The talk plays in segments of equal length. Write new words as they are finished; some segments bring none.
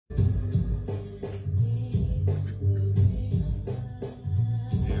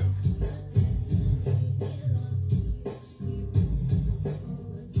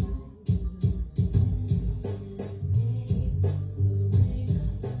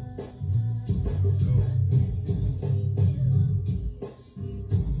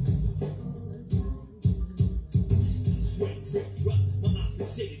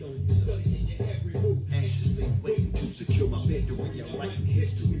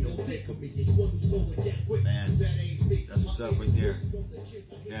Man, that's what's up right there.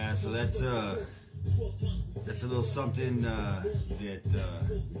 Yeah, so that's a little something that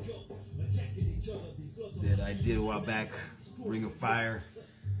I did a while back. Ring of Fire.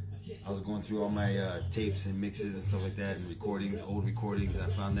 I was going through all my tapes and mixes and stuff like that, and recordings, old recordings. I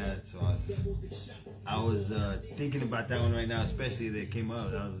found that, so I was thinking about that one right now, especially that it came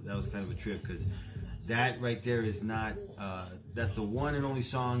up. That was kind of a trip, because that right there is not. That's the one and only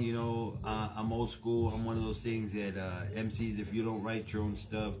song. You know, I'm old school. I'm one of those things that MCs, if you don't write your own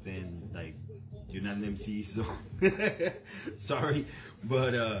stuff, then like you're not an MC. So sorry,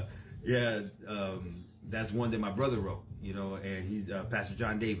 but yeah, that's one that my brother wrote. You know, and he's Pastor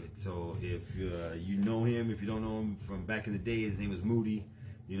John David. So if you know him, if you don't know him from back in the day, his name was Moody.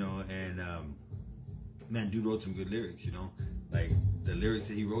 You know, and man, dude wrote some good lyrics. You know, like the lyrics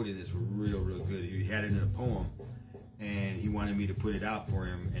that he wrote in this were real good. He had it in a poem, and he wanted me to put it out for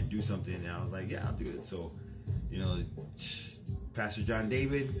him and do something. And I was like, yeah, I'll do it. So, you know, Pastor John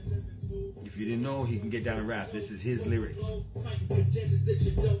David, if you didn't know, he can get down and rap. This is his lyrics.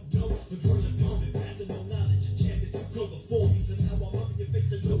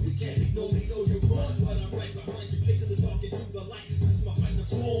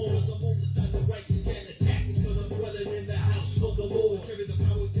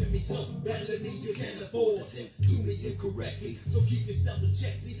 So keep yourself in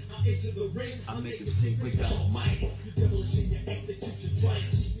check. See, I enter the ring. I make him sing with the Almighty.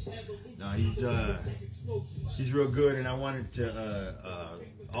 No, he's real good, and I wanted to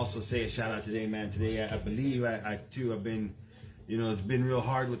also say a shout out today, man. Today, I believe I've been, you know, it's been real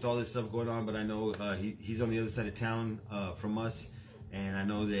hard with all this stuff going on, but I know he's on the other side of town from us, and I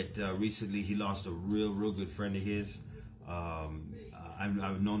know that recently he lost a real good friend of his.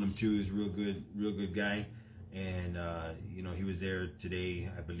 I've known him too. He's a real good guy. And you know, he was there today,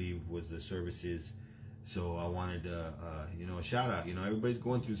 I believe, was the services. So I wanted you know, a shout out. You know, everybody's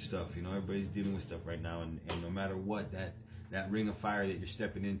going through stuff. You know, everybody's dealing with stuff right now, and no matter what, that ring of fire that you're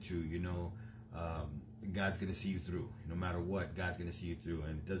stepping into, you know, God's gonna see you through. No matter what, God's gonna see you through,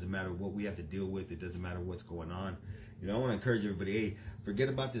 and it doesn't matter what we have to deal with. It doesn't matter what's going on. You know, I want to encourage everybody. Hey, forget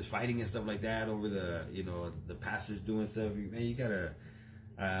about this fighting and stuff like that over the, you know, the pastors doing stuff. Man, you gotta.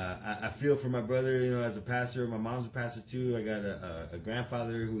 I feel for my brother, you know, as a pastor. My mom's a pastor too. I got a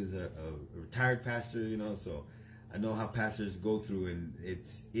grandfather who is a retired pastor, you know, so I know how pastors go through, and it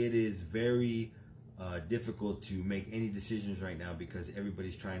is very difficult to make any decisions right now, because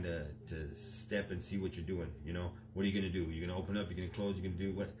everybody's trying to step and see what you're doing. You know, what are you gonna do? You're gonna open up? You're gonna close? You're gonna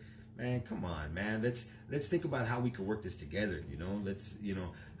do what? Man, come on, man. Let's think about how we can work this together. You know, you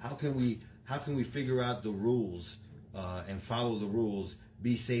know, how can we figure out the rules and follow the rules.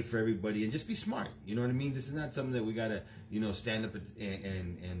 Be safe for everybody, and just be smart. You know what I mean? This is not something that we gotta, you know, stand up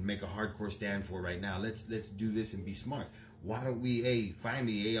and make a hardcore stand for right now. Let's do this and be smart. Why don't we? Hey,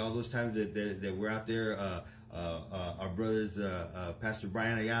 finally, all those times that we're out there, our brothers, Pastor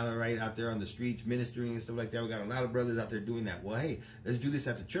Brian Ayala, right out there on the streets ministering and stuff like that. We got a lot of brothers out there doing that. Well, hey, let's do this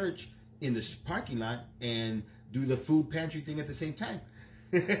at the church in the parking lot and do the food pantry thing at the same time,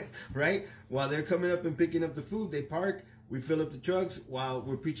 right? While they're coming up and picking up the food, they park. We fill up the trucks while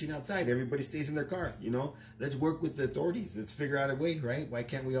we're preaching outside. Everybody stays in their car, you know. Let's work with the authorities. Let's figure out a way, right? Why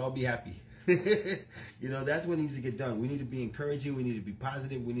can't we all be happy? You know, that's what needs to get done. We need to be encouraging. We need to be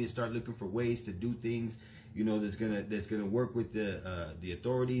positive. We need to start looking for ways to do things, you know, that's gonna work with the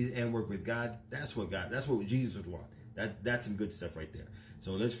authorities and work with God. That's what Jesus would want. That's some good stuff right there.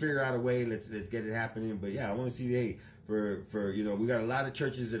 So let's figure out a way. Let's get it happening. But yeah, I want to see, hey, for you know, we got a lot of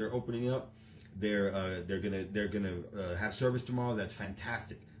churches that are opening up. They're gonna have service tomorrow. That's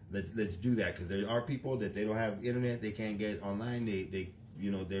fantastic. Let's do that, because there are people that they don't have internet, they can't get online. They you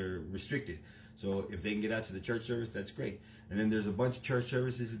know, they're restricted. So if they can get out to the church service, that's great. And then there's a bunch of church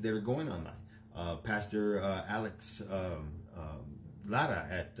services that are going online. Pastor Alex Lara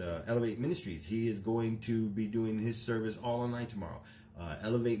at Elevate Ministries, he is going to be doing his service all online tomorrow.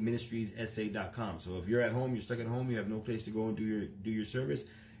 ElevateMinistriesSA.com. So if you're at home, you're stuck at home, you have no place to go and do your service.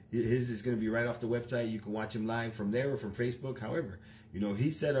 His is going to be right off the website. You can watch him live from there or from Facebook. However, you know,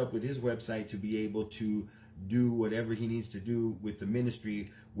 he's set up with his website to be able to do whatever he needs to do with the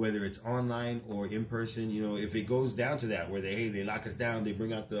ministry, whether it's online or in person. You know, if it goes down to that, where they lock us down, they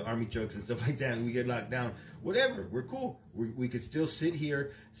bring out the army trucks and stuff like that, and we get locked down, whatever, we're cool. We could still sit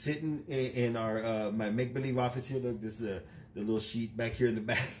here, sitting in our my make-believe office here. Look, this is the little sheet back here in the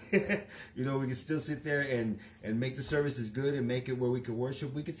back. You know, we can still sit there and make the services good and make it where we can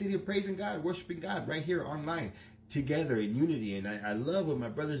worship. We can sit here praising God, worshiping God right here online together in unity. And I love what my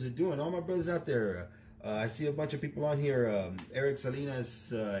brothers are doing. All my brothers out there, I see a bunch of people on here. Eric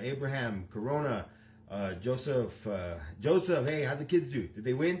Salinas, Abraham, Corona, Joseph. Joseph, hey, how'd the kids do? Did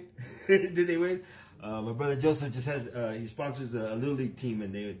they win? Did they win? My brother Joseph just had, he sponsors a Little League team,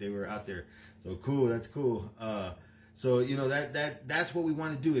 and they were out there. So cool, that's cool. So, you know, that's what we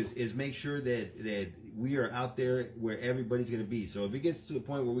want to do is make sure that we are out there where everybody's going to be. So if it gets to the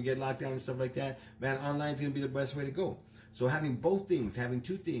point where we get locked down and stuff like that, man, online is going to be the best way to go. So having both things, having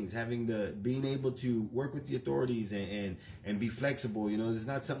two things, having being able to work with the authorities and be flexible, you know, it's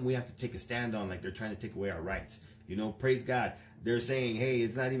not something we have to take a stand on like they're trying to take away our rights. You know, praise God. They're saying, hey,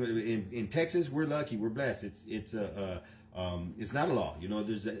 it's not even in Texas. We're lucky. We're blessed. It's not a law. You know,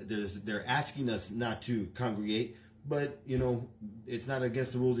 they're asking us not to congregate, but you know, it's not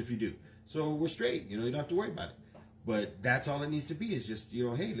against the rules if you do. So we're straight. You know, you don't have to worry about it. But that's all it needs to be is just, you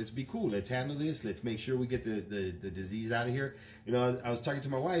know, hey, let's be cool. Let's handle this. Let's make sure we get the disease out of here. You know, I was talking to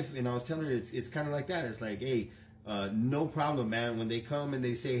my wife, and I was telling her it's kind of like that. It's like, hey, no problem, man. When they come and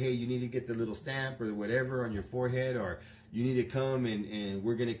they say, hey, you need to get the little stamp or whatever on your forehead, or you need to come and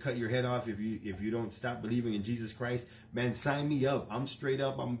we're going to cut your head off if you don't stop believing in Jesus Christ, man, sign me up. I'm straight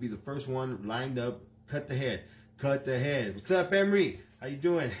up. I'm going to be the first one lined up. Cut the head. Cut the head. What's up, Emery? How you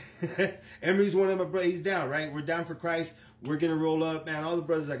doing? Emery's one of my brothers. He's down, right? We're down for Christ. We're going to roll up. Man, all the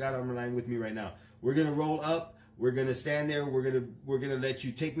brothers I got on the line with me right now. We're going to roll up. We're going to stand there. We're going to let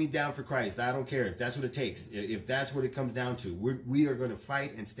you take me down for Christ. I don't care if that's what it takes. If that's what it comes down to. We are going to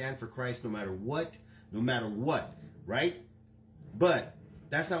fight and stand for Christ no matter what, right? But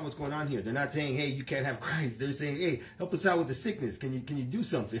that's not what's going on here. They're not saying, hey, you can't have Christ. They're saying, hey, help us out with the sickness. Can you do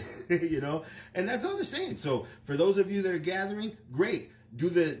something? You know? And that's all they're saying. So for those of you that are gathering, great. Do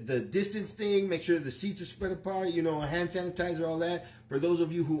the distance thing. Make sure the seats are spread apart. You know, hand sanitizer, all that. For those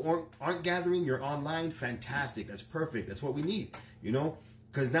of you who aren't gathering, you're online. Fantastic. That's perfect. That's what we need. You know?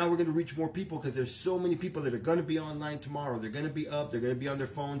 Because now we're going to reach more people because there's so many people that are going to be online tomorrow. They're going to be up. They're going to be on their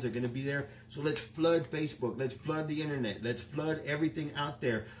phones. They're going to be there. So let's flood Facebook. Let's flood the internet. Let's flood everything out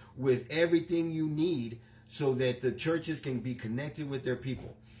there with everything you need so that the churches can be connected with their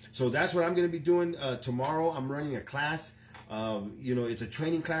people. So that's what I'm going to be doing tomorrow. I'm running a class. You know, it's a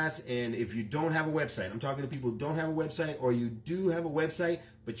training class. And if you don't have a website, I'm talking to people who don't have a website, or you do have a website,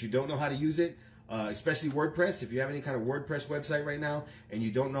 but you don't know how to use it. Especially WordPress. If you have any kind of WordPress website right now and you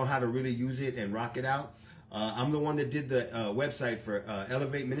don't know how to really use it and rock it out, I'm the one that did the website for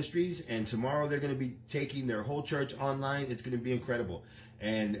Elevate Ministries, and tomorrow they're going to be taking their whole church online. It's going to be incredible.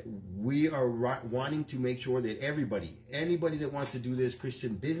 And we are wanting to make sure that anybody that wants to do this,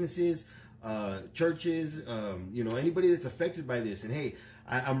 Christian businesses, churches, you know, anybody that's affected by this, and hey,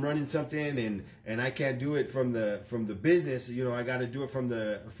 I'm running something and I can't do it from the business, you know, I got to do it from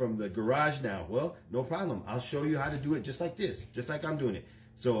the garage now. Well, no problem. I'll show you how to do it just like this, just like I'm doing it.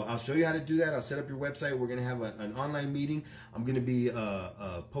 So I'll show you how to do that. I'll set up your website. We're going to have an online meeting. I'm going to be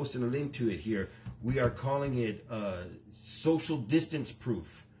posting a link to it here. We are calling it social distance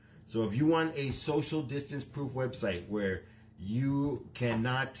proof. So if you want a social distance proof website where you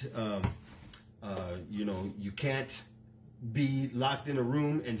cannot, you know, you can't be locked in a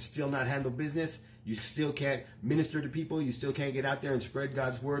room and still not handle business. You still can't minister to people. You still can't get out there and spread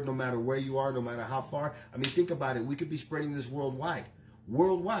God's word no matter where you are, no matter how far. I mean, think about it. We could be spreading this worldwide.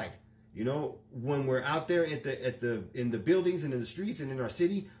 You know, when we're out there in the buildings and in the streets and in our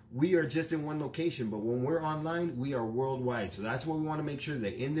city, we are just in one location. But when we're online, we are worldwide. So that's what we want to make sure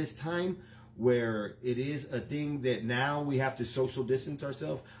that in this time where it is a thing that now we have to social distance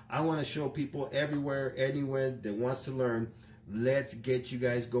ourselves, I want to show people everywhere, anywhere that wants to learn. Let's get you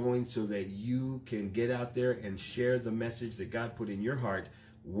guys going so that you can get out there and share the message that God put in your heart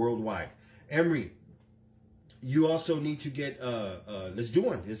worldwide. Emery, you also need to get, let's do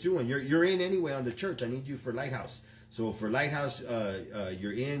one. You're in anyway on the church. I need you for Lighthouse. So for Lighthouse,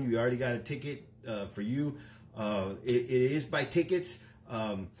 you're in. You already got a ticket for you. It is by tickets.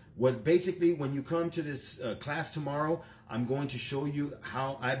 Basically, when you come to this class tomorrow, I'm going to show you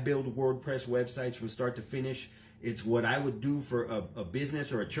how I build WordPress websites from start to finish. It's what I would do for a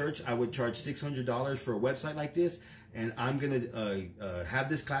business or a church. I would charge $600 for a website like this. And I'm going to have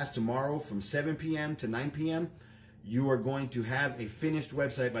this class tomorrow from 7 p.m. to 9 p.m. You are going to have a finished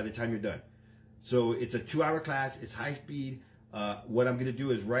website by the time you're done. So it's a 2-hour class. It's high speed. What I'm going to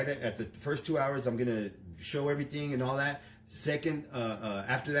do is right at the first 2 hours, I'm going to show everything and all that. Second,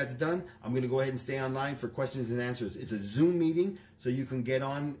 after that's done, I'm going to go ahead and stay online for questions and answers. It's a Zoom meeting, so you can get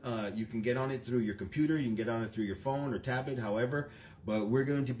on. You can get on it through your computer. You can get on it through your phone or tablet, however. But we're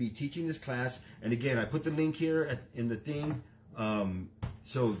going to be teaching this class. And again, I put the link here in the thing.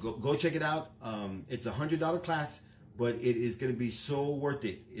 So go check it out. It's a $100 class, but it is going to be so worth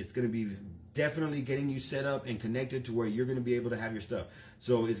it. It's going to be definitely getting you set up and connected to where you're going to be able to have your stuff.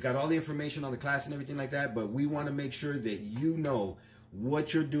 So it's got all the information on the class and everything like that, but we want to make sure that you know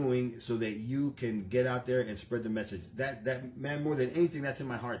what you're doing so that you can get out there and spread the message. That man, more than anything, that's in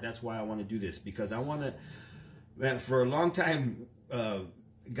my heart. That's why I want to do this, because I want to, man, for a long time,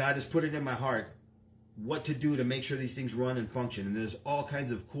 God has put it in my heart what to do to make sure these things run and function. And there's all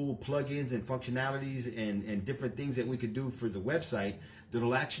kinds of cool plugins and functionalities and different things that we could do for the website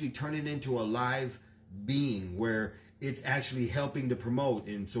that'll actually turn it into a live being where it's actually helping to promote.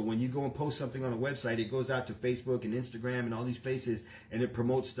 And so when you go and post something on a website, it goes out to Facebook and Instagram and all these places, and it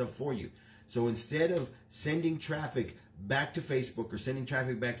promotes stuff for you. So instead of sending traffic back to Facebook or sending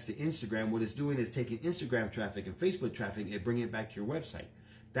traffic back to Instagram, what it's doing is taking Instagram traffic and Facebook traffic and bringing it back to your website.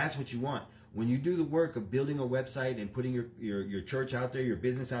 That's what you want. When you do the work of building a website and putting your church out there, your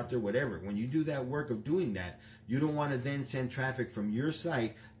business out there, whatever, when you do that work of doing that, you don't want to then send traffic from your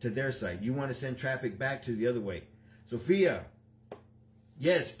site to their site. You want to send traffic back to the other way. Sophia,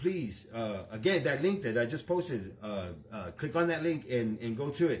 yes, please. Again, that link that I just posted, click on that link and go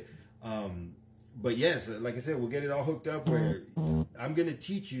to it. But yes, like I said, we'll get it all hooked up where I'm going to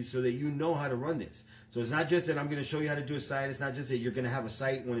teach you so that you know how to run this. So it's not just that I'm going to show you how to do a site. It's not just that you're going to have a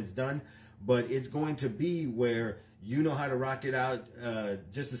site when it's done, but it's going to be where you know how to rock it out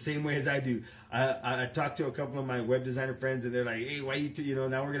just the same way as I do. I talked to a couple of my web designer friends, and they're like, hey, why you know,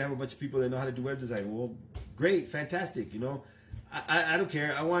 now we're going to have a bunch of people that know how to do web design. Well, great, fantastic, you know. I don't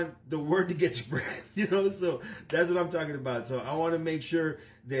care. I want the word to get spread, you know, so that's what I'm talking about. So I want to make sure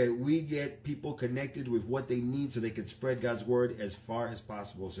that we get people connected with what they need so they can spread God's word as far as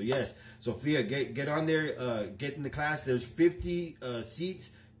possible. So yes, Sophia, get on there, get in the class. There's 50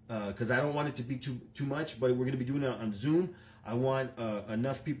 seats because I don't want it to be too much, but we're going to be doing it on Zoom. I want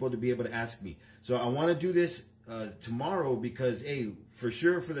enough people to be able to ask me. So I want to do this tomorrow because, hey, for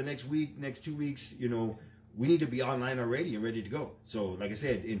sure for the next week, next 2 weeks, you know, we need to be online already and ready to go. So like I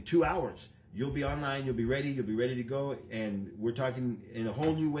said, in 2 hours, you'll be online, you'll be ready to go. And we're talking in a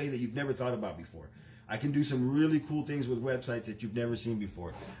whole new way that you've never thought about before. I can do some really cool things with websites that you've never seen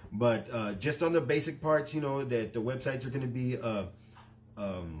before. But just on the basic parts, you know, that the websites are going to be, of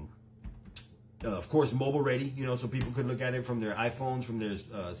course, mobile ready, you know, so people could look at it from their iPhones, from their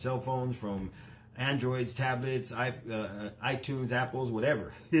cell phones, from Androids, tablets, iTunes, Apples,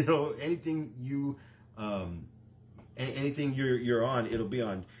 whatever, you know, anything anything you're on, it'll be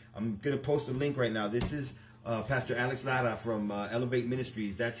on. I'm going to post a link right now. This is Pastor Alex Lara from Elevate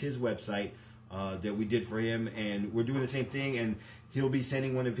Ministries. That's his website that we did for him, and we're doing the same thing, and he'll be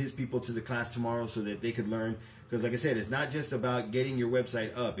sending one of his people to the class tomorrow so that they could learn. Because like I said, it's not just about getting your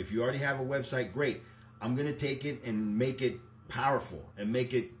website up. If you already have a website, great. I'm going to take it and make it powerful and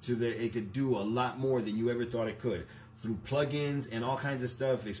make it so that it could do a lot more than you ever thought it could through plugins and all kinds of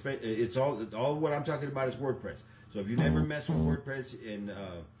stuff. It's all what I'm talking about is WordPress. So if you never messed with WordPress, and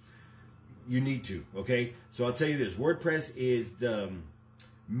you need to, okay? So I'll tell you this: WordPress is the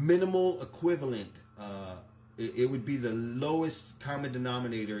minimal equivalent. It would be the lowest common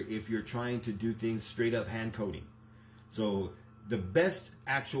denominator if you're trying to do things straight up hand coding. So the best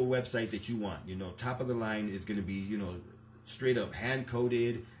actual website that you want, you know, top of the line is going to be, you know, straight up hand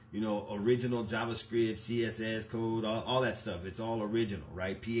coded, you know, original JavaScript, CSS code, all that stuff. It's all original,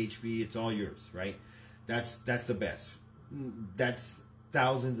 right? PHP, it's all yours, right? That's the best. That's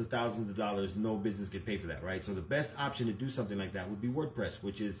thousands of dollars. No business can pay for that, right? So the best option to do something like that would be WordPress,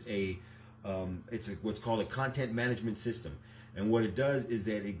 which is what's called a content management system. And what it does is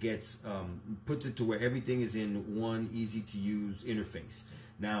that it gets puts it to where everything is in one easy to use interface.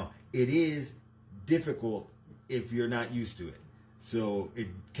 Now, it is difficult if you're not used to it. So it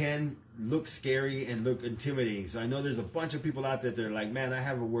can look scary and look intimidating. So I know there's a bunch of people out there that are like, man, I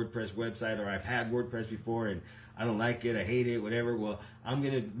have a WordPress website, or I've had WordPress before and I don't like it, I hate it, whatever. Well, I'm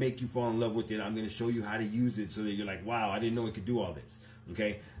going to make you fall in love with it. I'm going to show you how to use it so that you're like, wow, I didn't know it could do all this.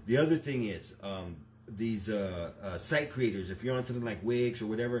 Okay. The other thing is these site creators, if you're on something like Wix or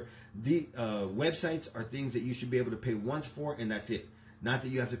whatever, the websites are things that you should be able to pay once for, and that's it. Not that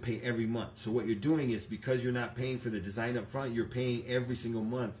you have to pay every month. So what you're doing is, because you're not paying for the design up front, you're paying every single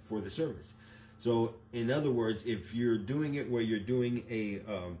month for the service. So in other words, if you're doing it where you're doing a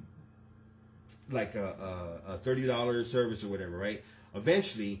like a $30 service or whatever, right?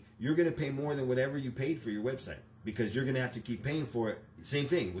 Eventually, you're going to pay more than whatever you paid for your website, because you're going to have to keep paying for it. Same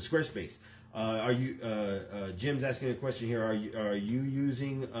thing with Squarespace. Are you? Jim's asking a question here. Are you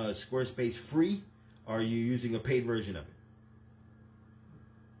using Squarespace free? Or are you using a paid version of it?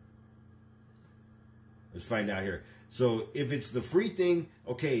 Let's find out here. So if it's the free thing,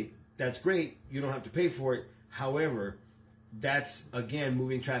 okay, that's great. You don't have to pay for it. However, that's again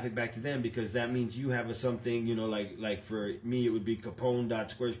moving traffic back to them, because that means you have something, you know, like for me it would be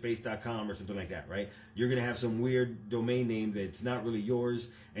Capone.squarespace.com or something like that, right? You're gonna have some weird domain name that's not really yours,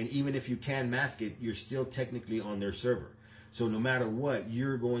 and even if you can mask it, you're still technically on their server. So no matter what,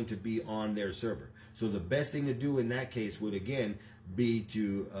 you're going to be on their server. So the best thing to do in that case would again be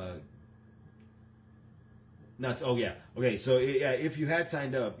to so if you had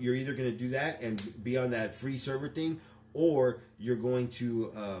signed up, you're either going to do that and be on that free server thing, or you're going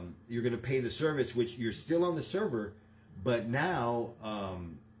to pay the service, which you're still on the server, but now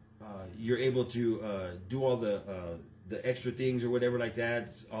you're able to do all the extra things or whatever like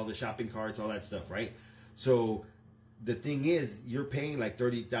that, all the shopping carts, all that stuff, right? So the thing is, you're paying like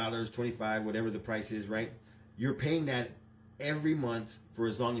 $30, $25, whatever the price is, right? You're paying that every month for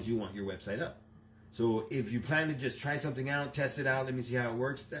as long as you want your website up. So if you plan to just try something out, test it out, let me see how it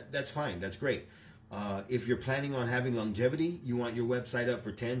works, that's fine, that's great. If you're planning on having longevity, you want your website up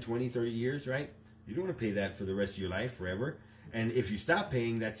for 10, 20, 30 years, right? You don't want to pay that for the rest of your life, forever. And if you stop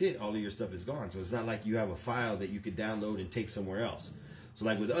paying, that's it, all of your stuff is gone. So it's not like you have a file that you could download and take somewhere else. So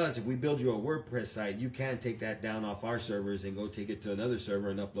like with us, if we build you a WordPress site, you can take that down off our servers and go take it to another server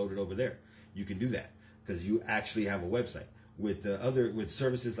and upload it over there. You can do that because you actually have a website. With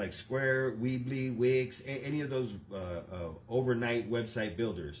services like Square, Weebly, Wix, any of those overnight website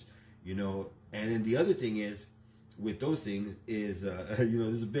builders, you know. And then the other thing is, with those things is, you know,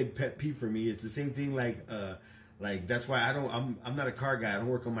 this is a big pet peeve for me. It's the same thing like that's why I'm not a car guy. I don't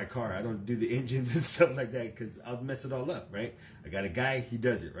work on my car. I don't do the engines and stuff like that because I'll mess it all up, right? I got a guy, he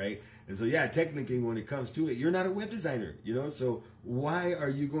does it, right? And so yeah, technically when it comes to it, you're not a web designer, you know. So why are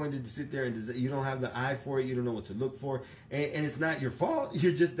you going to sit there and design? You don't have the eye for it. You don't know what to look for, and it's not your fault.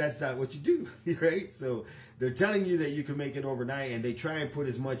 You're just, that's not what you do, right? So they're telling you that you can make it overnight, and they try and put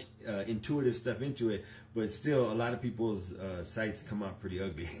as much intuitive stuff into it, but still a lot of people's sites come out pretty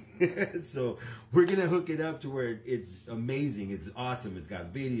ugly. So we're gonna hook it up to where it's amazing, it's awesome, it's got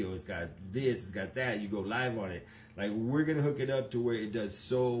video, it's got this, it's got that, you go live on it. Like, we're gonna hook it up to where it does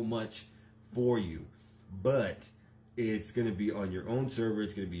so much for you, but it's gonna be on your own server,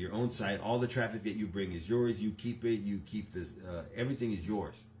 it's gonna be your own site. All the traffic that you bring is yours, you keep it, you keep this, everything is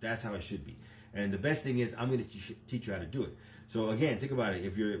yours. That's how it should be. And the best thing is, I'm gonna teach you how to do it. So again, think about it.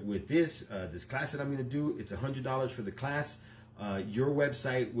 If you're with this class that I'm going to do, it's $100 for the class. Your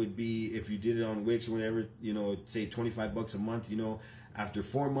website would be, if you did it on Wix or whatever, you know, say $25 a month. You know, after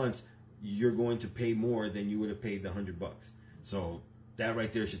 4 months, you're going to pay more than you would have paid the $100. So that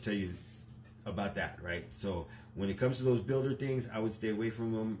right there should tell you about that, right? So when it comes to those builder things, I would stay away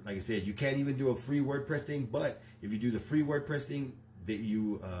from them. Like I said, you can't even do a free WordPress thing. But if you do the free WordPress thing, that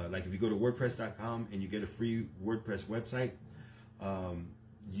you like, if you go to WordPress.com and you get a free WordPress website,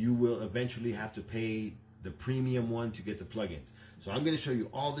 you will eventually have to pay the premium one to get the plugins. So I'm going to show you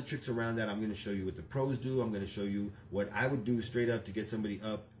all the tricks around that. I'm going to show you what the pros do. I'm going to show you what I would do straight up to get somebody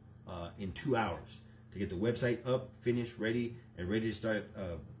up in 2 hours, to get the website up, finished, ready, and ready to start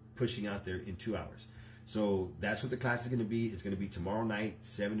pushing out there in 2 hours. So that's what the class is going to be. It's going to be tomorrow night,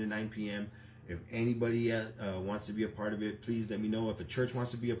 7 to 9 p.m. If anybody wants to be a part of it, please let me know. If a church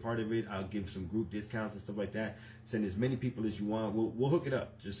wants to be a part of it, I'll give some group discounts and stuff like that. Send as many people as you want. We'll hook it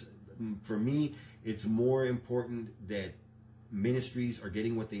up. Just for me, it's more important that ministries are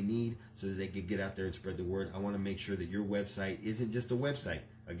getting what they need so that they can get out there and spread the word. I want to make sure that your website isn't just a website.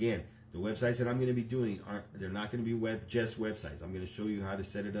 Again, the websites that I'm going to be doing they're not going to be just websites. I'm going to show you how to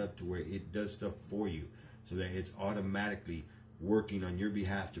set it up to where it does stuff for you so that it's automatically working on your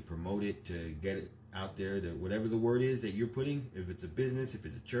behalf to promote it, to get it out there, that whatever the word is that you're putting, if it's a business, if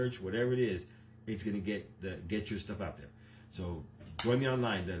it's a church, whatever it is, it's going to get your stuff out there. So join me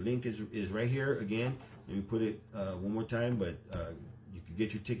online. The link is right here. Again, let me put it one more time, but you can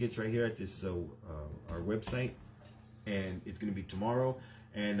get your tickets right here at this our website, and it's going to be tomorrow.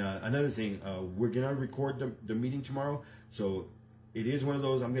 And another thing, we're going to record the meeting tomorrow, so it is one of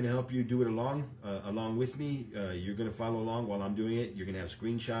those, I'm going to help you do it along with me. You're going to follow along while I'm doing it. You're going to have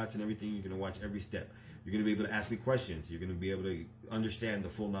screenshots and everything. You're going to watch every step. You're going to be able to ask me questions. You're going to be able to understand the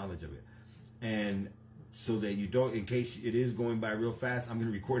full knowledge of it. And so that you don't, in case it is going by real fast, I'm going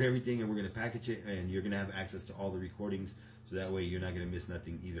to record everything and we're going to package it, and you're going to have access to all the recordings, so that way you're not going to miss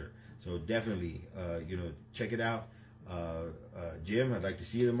nothing either. So definitely, you know, check it out. Jim, I'd like to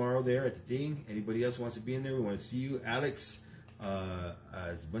see you tomorrow there at the thing. Anybody else wants to be in there, we want to see you. Alex,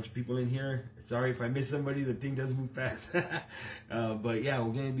 there's a bunch of people in here. Sorry if I miss somebody, the thing doesn't move fast. But yeah,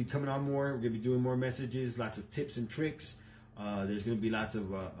 we're going to be coming on more. We're going to be doing more messages, lots of tips and tricks. There's going to be lots of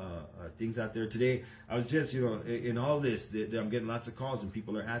things out there. Today, I was just, you know, in all this, I'm getting lots of calls and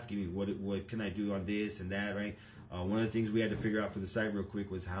people are asking me, what can I do on this and that, right? One of the things we had to figure out for the site real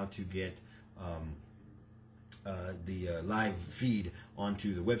quick was how to get the live feed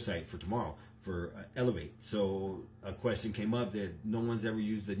onto the website for tomorrow for Elevate. So a question came up that no one's ever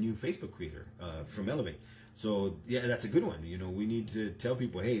used the new Facebook creator from Elevate. So yeah, that's a good one. You know, we need to tell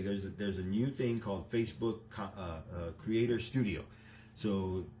people, hey, there's a new thing called Facebook Creator Studio.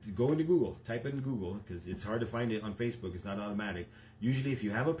 So go into Google, type it in Google, because it's hard to find it on Facebook. It's not automatic. Usually, if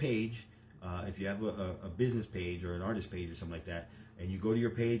you have a page, if you have a business page or an artist page or something like that, and you go to your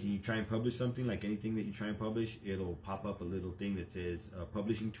page and you try and publish something, like anything that you try and publish, it'll pop up a little thing that says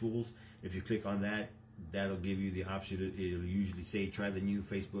publishing tools. If you click on that, that'll give you the option. It'll usually say try the new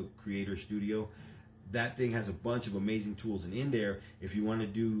Facebook Creator Studio. That thing has a bunch of amazing tools, and in there, if you want to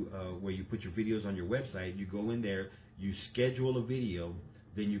do where you put your videos on your website, you go in there, you schedule a video,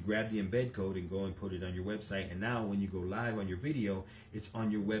 then you grab the embed code and go and put it on your website, and now when you go live on your video, it's on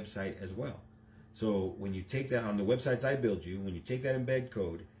your website as well. So when you take that on the websites I build you, when you take that embed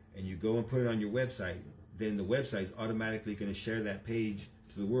code and you go and put it on your website, then the website's automatically going to share that page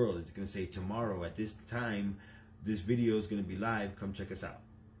to the world. It's going to say tomorrow at this time, this video is going to be live, come check us out.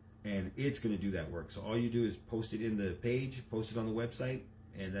 And it's going to do that work. So all you do is post it in the page, post it on the website,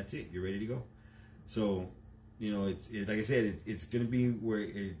 and that's it. You're ready to go. So, you know, like I said, it's going to be where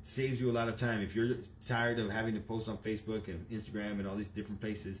it saves you a lot of time. If you're tired of having to post on Facebook and Instagram and all these different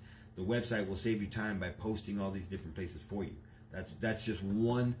places, the website will save you time by posting all these different places for you. That's just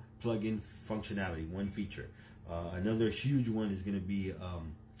one plugin functionality, one feature. Another huge one is going to be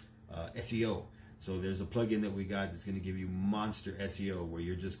SEO. So there's a plugin that we got that's going to give you monster SEO, where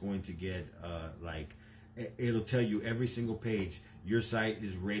you're just going to get like, it'll tell you every single page your site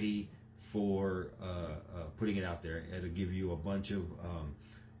is ready for putting it out there. It'll give you a bunch of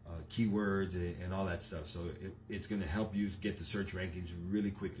keywords and all that stuff. So it's going to help you get the search rankings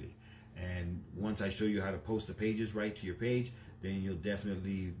really quickly. And once I show you how to post the pages right to your page, then you'll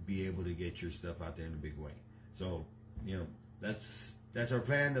definitely be able to get your stuff out there in a big way. So, you know, that's our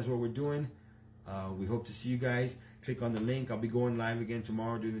plan. That's what we're doing. We hope to see you guys. Click on the link. I'll be going live again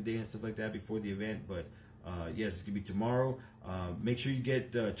tomorrow during the day and stuff like that before the event. But yes, it's gonna be tomorrow. Make sure you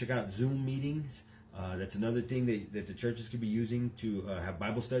check out Zoom meetings. That's another thing that the churches could be using to have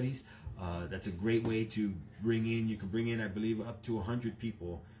Bible studies. That's a great way to bring in. You can bring in, I believe, up to 100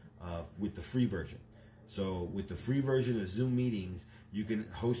 people with the free version. So with the free version of Zoom meetings, you can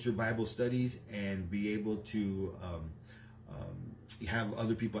host your Bible studies and be able to have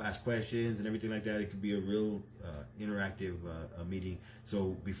other people ask questions and everything like that. It could be a real interactive meeting.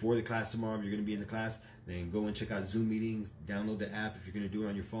 So before the class tomorrow, if you're going to be in the class, then go and check out Zoom meetings. Download the app if you're going to do it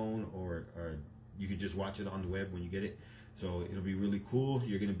on your phone, or you can just watch it on the web when you get it. So it'll be really cool.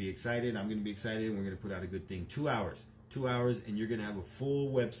 You're going to be excited. I'm going to be excited. And we're going to put out a good thing. 2 hours, and you're going to have a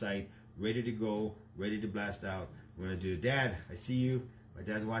full website ready to go, ready to blast out. We're going to do, Dad, I see you. My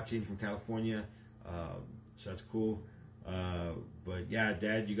dad's watching from California. So that's cool. But yeah,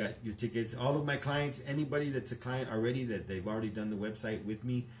 Dad, you got your tickets. All of my clients, anybody that's a client already, that they've already done the website with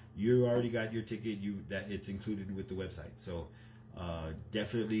me, you already got your ticket. That it's included with the website. So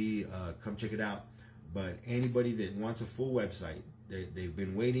definitely come check it out. But anybody that wants a full website, they've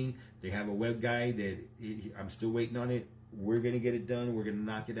been waiting. They have a web guy that I'm still waiting on it. We're gonna get it done. We're gonna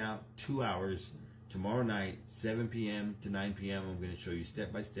knock it out 2 hours tomorrow night, 7 p.m. to 9 p.m. I'm gonna show you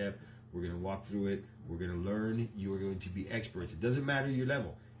step by step. We're going to walk through it. We're going to learn. You are going to be experts. It doesn't matter your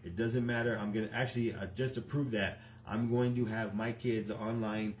level. It doesn't matter. I'm going to actually, just to prove that, I'm going to have my kids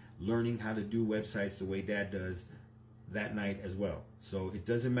online learning how to do websites the way Dad does that night as well. So it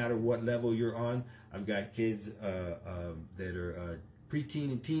doesn't matter what level you're on. I've got kids that are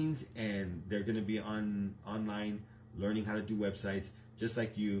preteen and teens, and they're going to be online learning how to do websites just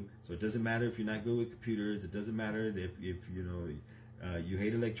like you. So it doesn't matter if you're not good with computers. It doesn't matter if you know, you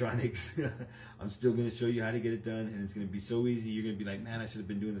hate electronics. I'm still going to show you how to get it done, and it's going to be so easy. You're going to be like, man, I should have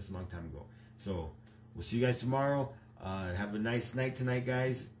been doing this a long time ago. So we'll see you guys tomorrow. Have a nice night tonight,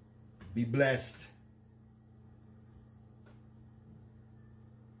 guys. Be blessed.